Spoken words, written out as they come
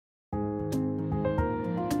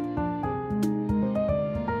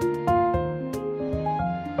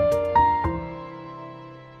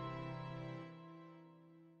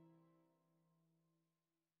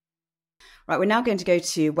Right, we're now going to go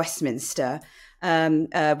to Westminster. We're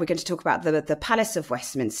going to talk about the Palace of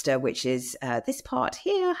Westminster, which is this part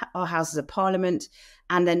here, our Houses of Parliament,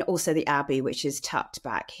 and then also the Abbey, which is tucked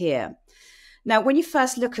back here. Now, when you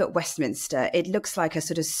first look at Westminster, it looks like a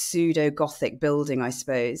sort of pseudo-Gothic building, I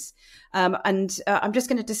suppose. I'm just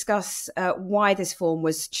going to discuss why this form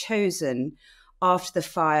was chosen after the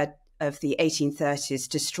fire of the 1830s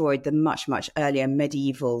destroyed the much, much earlier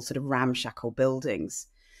medieval sort of ramshackle buildings.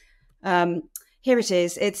 Here it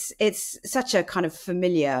is. It's such a kind of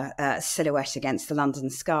familiar silhouette against the London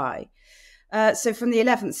sky. So from the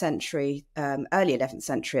 11th century, early 11th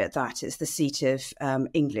century at that, it's the seat of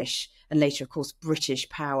English and later, of course, British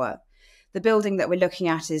power. The building that we're looking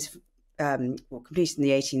at is completed in the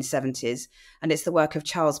 1870s, and it's the work of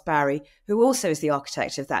Charles Barry, who also is the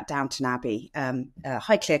architect of that Downton Abbey,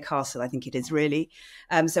 Highclere Castle, I think it is really.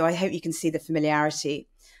 So I hope you can see the familiarity.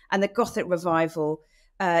 And the Gothic revival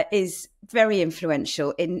is very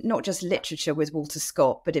influential in not just literature with Walter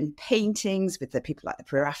Scott, but in paintings with the people like the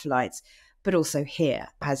Pre-Raphaelites, but also here,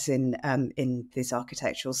 as in this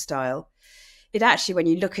architectural style. It actually, when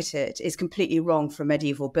you look at it, is completely wrong for a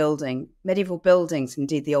medieval building. Medieval buildings,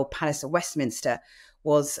 indeed the old Palace of Westminster,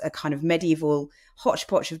 was a kind of medieval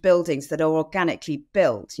hodgepodge of buildings that are organically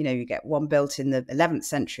built. You know, you get one built in the 11th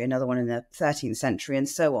century, another one in the 13th century, and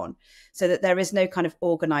so on, so that there is no kind of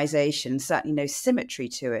organisation, certainly no symmetry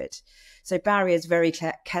to it. So Barry is very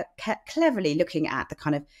cleverly looking at the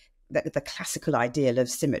kind of the classical ideal of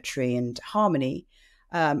symmetry and harmony.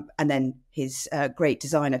 And then his great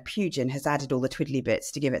designer, Pugin, has added all the twiddly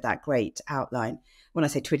bits to give it that great outline. When I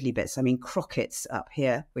say twiddly bits, I mean crockets up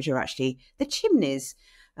here, which are actually the chimneys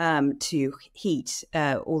to heat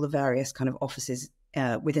all the various kind of offices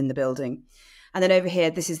within the building. And then over here,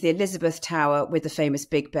 this is the Elizabeth Tower with the famous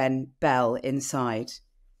Big Ben bell inside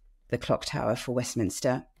the clock tower for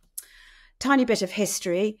Westminster. Tiny bit of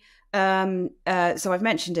history. So I've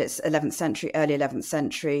mentioned it's 11th century, early 11th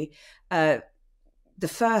century. The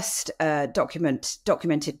first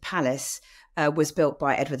documented palace was built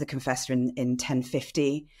by Edward the Confessor in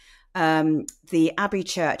 1050. The Abbey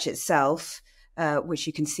Church itself, which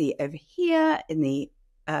you can see over here in the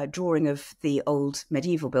drawing of the old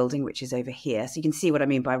medieval building, which is over here. So you can see what I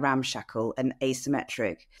mean by ramshackle and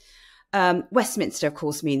asymmetric. Westminster, of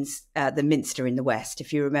course, means the minster in the west.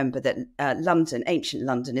 If you remember that London, ancient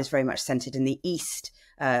London, is very much centred in the east,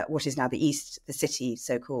 what is now the east, the city,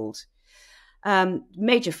 so-called.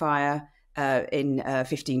 Major fire in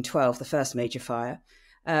 1512, the first major fire,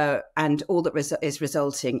 and all that is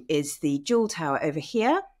resulting is the Jewel Tower over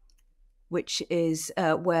here, which is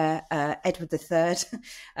where Edward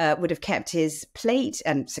III would have kept his plate,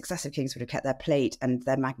 and successive kings would have kept their plate and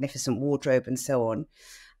their magnificent wardrobe and so on.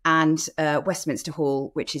 And Westminster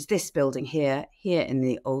Hall, which is this building here in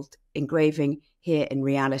the old engraving, here in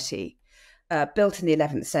reality. Built in the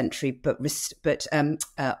 11th century, but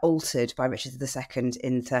altered by Richard II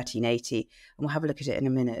in 1380. And we'll have a look at it in a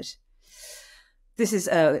minute. This is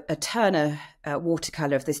a Turner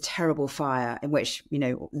watercolour of this terrible fire in which, you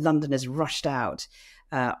know, Londoners rushed out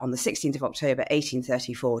on the 16th of October,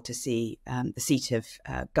 1834, to see the seat of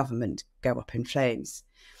government go up in flames.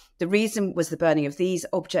 The reason was the burning of these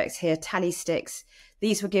objects here, tally sticks.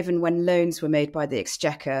 These were given when loans were made by the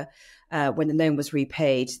Exchequer. When the loan was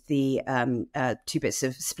repaid, the two bits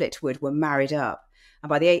of split wood were married up.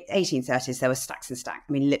 And by the 1830s, there were stacks and stacks,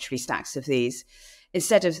 I mean, literally stacks of these.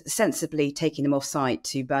 Instead of sensibly taking them off site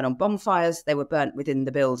to burn on bonfires, they were burnt within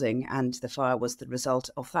the building, and the fire was the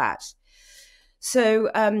result of that.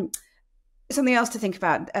 So something else to think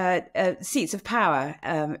about, seats of power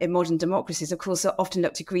in modern democracies, of course, are often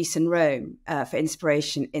look to Greece and Rome for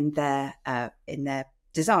inspiration in their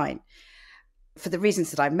design. For the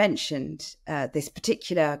reasons that I mentioned, this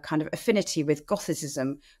particular kind of affinity with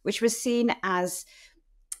Gothicism, which was seen as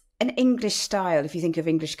an English style, if you think of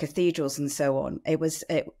English cathedrals and so on,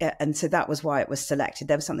 and so that was why it was selected.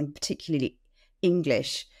 There was something particularly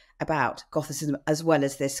English about Gothicism, as well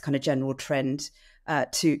as this kind of general trend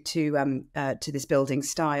to this building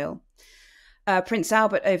style. Prince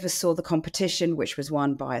Albert oversaw the competition, which was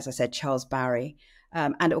won by, as I said, Charles Barry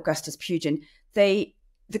and Augustus Pugin.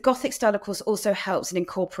 The Gothic style, of course, also helps in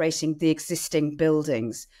incorporating the existing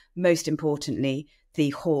buildings, most importantly,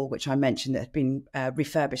 the hall, which I mentioned, that had been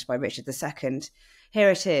refurbished by Richard II. Here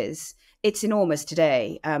it is. It's enormous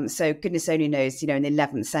today. So goodness only knows, you know, in the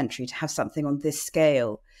 11th century to have something on this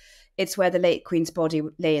scale. It's where the late Queen's body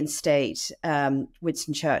lay in state.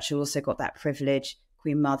 Winston Churchill also got that privilege,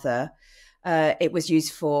 Queen Mother. It was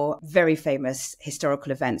used for very famous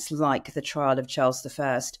historical events like the trial of Charles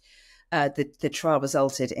I. The trial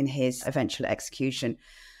resulted in his eventual execution.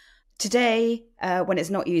 Today, when it's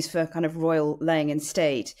not used for kind of royal laying in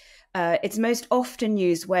state, it's most often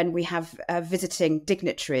used when we have visiting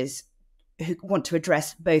dignitaries who want to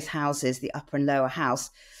address both houses, the upper and lower house,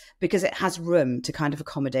 because it has room to kind of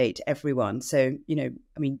accommodate everyone. So,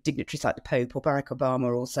 dignitaries like the Pope or Barack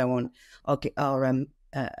Obama or so on are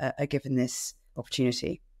given this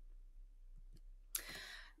opportunity.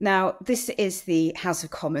 Now, this is the House of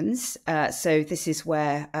Commons. So this is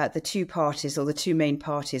where the two parties, or the two main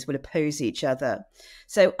parties, will oppose each other.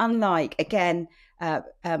 So unlike, again,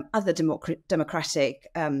 other democratic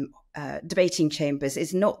debating chambers,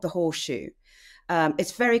 it's not the horseshoe.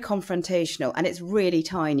 It's very confrontational, and it's really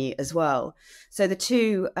tiny as well. So the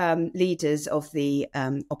two leaders of the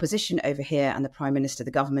opposition over here and the Prime Minister, the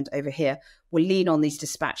government over here, will lean on these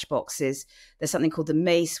dispatch boxes. There's something called the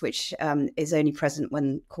mace, which is only present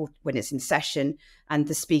when it's in session, and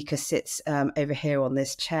the Speaker sits over here on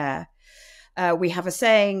this chair. We have a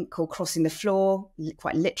saying called crossing the floor,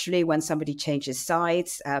 quite literally when somebody changes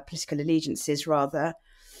sides, political allegiances rather.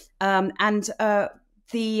 The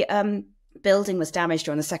building was damaged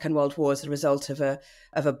during the Second World War as a result of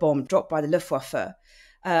a bomb dropped by the Luftwaffe.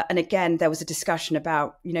 And again, there was a discussion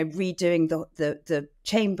about, redoing the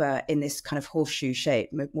chamber in this kind of horseshoe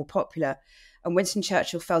shape, more popular. And Winston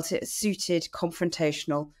Churchill felt it suited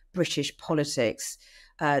confrontational British politics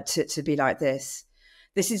to be like this.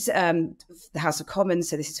 This is the House of Commons,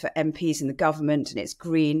 so this is for MPs in the government, and it's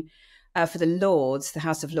green. For the Lords, the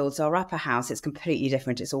House of Lords, our upper house, it's completely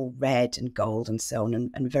different. It's all red and gold and so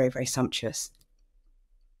on, and very, very sumptuous.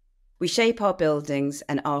 We shape our buildings,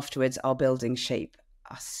 and afterwards our buildings shape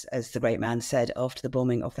us, as the great man said after the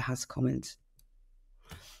bombing of the House of Commons.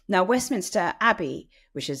 Now, Westminster Abbey,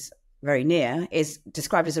 which is very near, is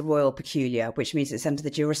described as a royal peculiar, which means it's under the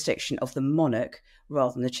jurisdiction of the monarch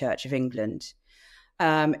rather than the Church of England.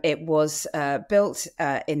 It was built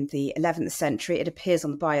in the 11th century. It appears on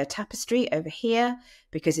the Bayeux Tapestry over here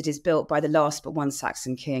because it is built by the last but one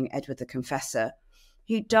Saxon king, Edward the Confessor,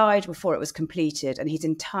 who died before it was completed, and he's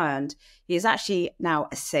interned. He is actually now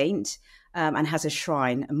a saint and has a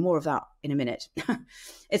shrine, and more of that in a minute.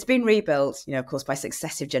 It's been rebuilt, of course, by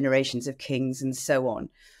successive generations of kings and so on.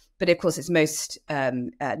 But of course, it's most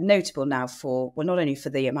notable now for, well, not only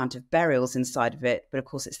for the amount of burials inside of it, but of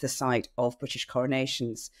course, it's the site of British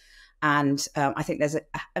coronations. And I think there's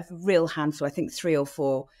a real handful, I think 3 or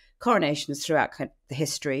 4 coronations throughout the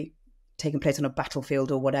history, taking place on a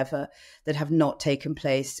battlefield or whatever, that have not taken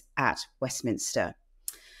place at Westminster.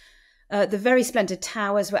 The very splendid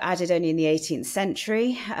towers were added only in the 18th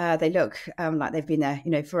century. They look like they've been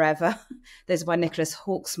there, forever. Those are by Nicholas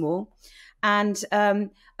Hawksmoor. And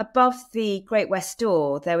above the Great West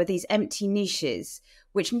Door, there were these empty niches,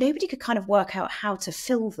 which nobody could kind of work out how to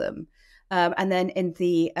fill them. And then in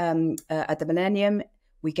the at the Millennium,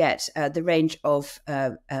 we get the range of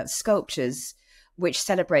sculptures which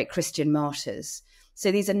celebrate Christian martyrs.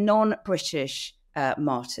 So these are non-British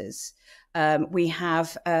martyrs. We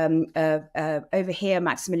have over here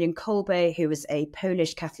Maximilian Kolbe, who was a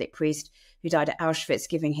Polish Catholic priest who died at Auschwitz,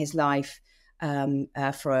 giving his life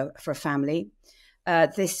for a family.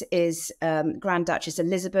 This is Grand Duchess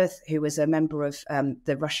Elizabeth, who was a member of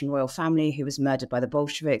the Russian royal family, who was murdered by the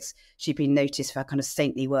Bolsheviks. She'd been noticed for her kind of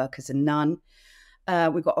saintly work as a nun.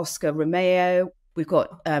 We've got Oscar Romeo. We've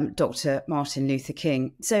got Dr. Martin Luther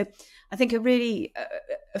King. So I think a really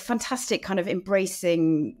fantastic kind of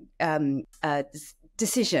embracing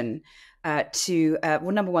decision to,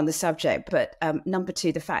 well, number one, the subject, but number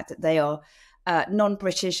two, the fact that they are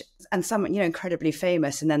non-British, and some, incredibly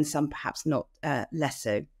famous, and then some perhaps not less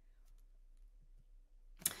so.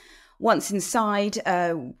 Once inside,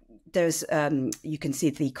 there's you can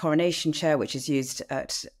see the coronation chair, which is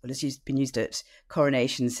been used at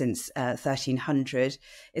coronation since 1300.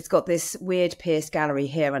 It's got this weird pierced gallery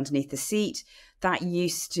here underneath the seat that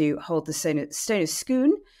used to hold the stone of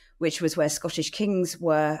Scone, which was where Scottish kings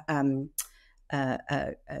were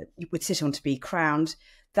would sit on to be crowned.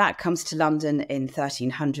 That comes to London in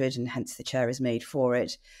 1300, and hence the chair is made for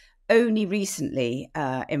it. Only recently,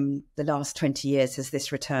 in the last 20 years, has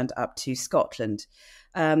this returned up to Scotland.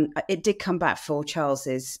 It did come back for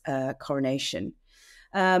Charles's coronation.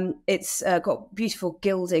 It's got beautiful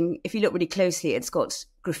gilding. If you look really closely, it's got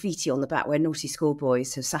graffiti on the back where naughty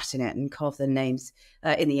schoolboys have sat in it and carved their names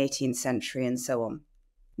in the 18th century and so on.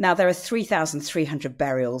 Now, there are 3,300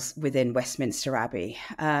 burials within Westminster Abbey.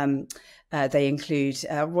 They include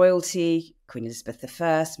royalty, Queen Elizabeth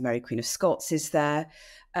I, Mary Queen of Scots is there,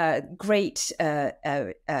 great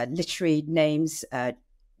literary names.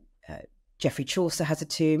 Geoffrey Chaucer has a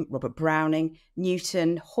tomb, Robert Browning,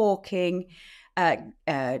 Newton, Hawking,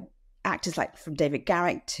 actors like from David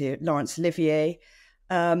Garrick to Laurence Olivier.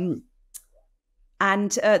 And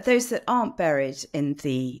those that aren't buried in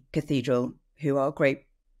the cathedral, who are great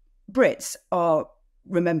Brits, are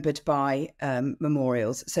remembered by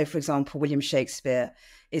memorials. So, for example, William Shakespeare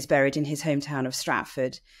is buried in his hometown of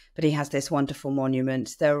Stratford, but he has this wonderful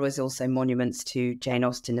monument. There was also monuments to Jane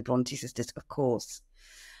Austen, the Bronte sisters, of course.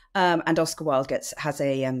 And Oscar Wilde has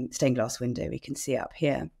a stained glass window we can see up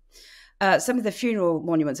here. Some of the funeral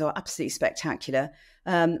monuments are absolutely spectacular.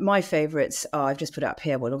 My favourites are, I've just put up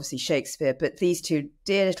here, well, obviously Shakespeare, but these two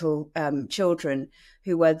dear little children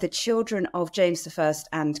who were the children of James I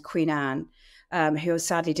and Queen Anne, who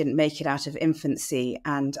sadly didn't make it out of infancy.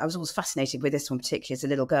 And I was always fascinated with this one, particularly as a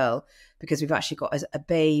little girl, because we've actually got a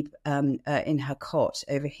babe in her cot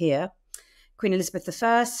over here. Queen Elizabeth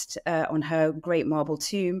I on her great marble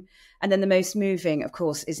tomb. And then the most moving, of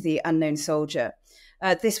course, is the unknown soldier.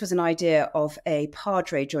 This was an idea of a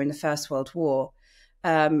padre during the First World War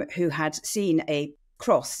who had seen a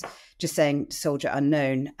cross just saying soldier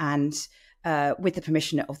unknown. And with the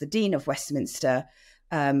permission of the Dean of Westminster,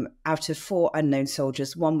 out of 4 unknown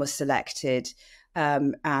soldiers, one was selected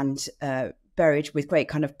and buried with great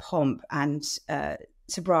kind of pomp and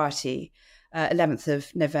sobriety, 11th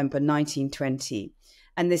of November 1920.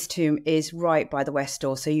 And this tomb is right by the west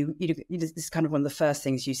door. So this is kind of one of the first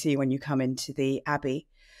things you see when you come into the Abbey.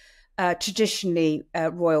 Traditionally,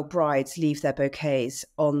 royal brides leave their bouquets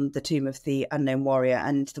on the tomb of the unknown warrior.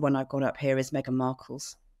 And the one I've got up here is Meghan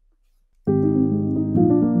Markle's.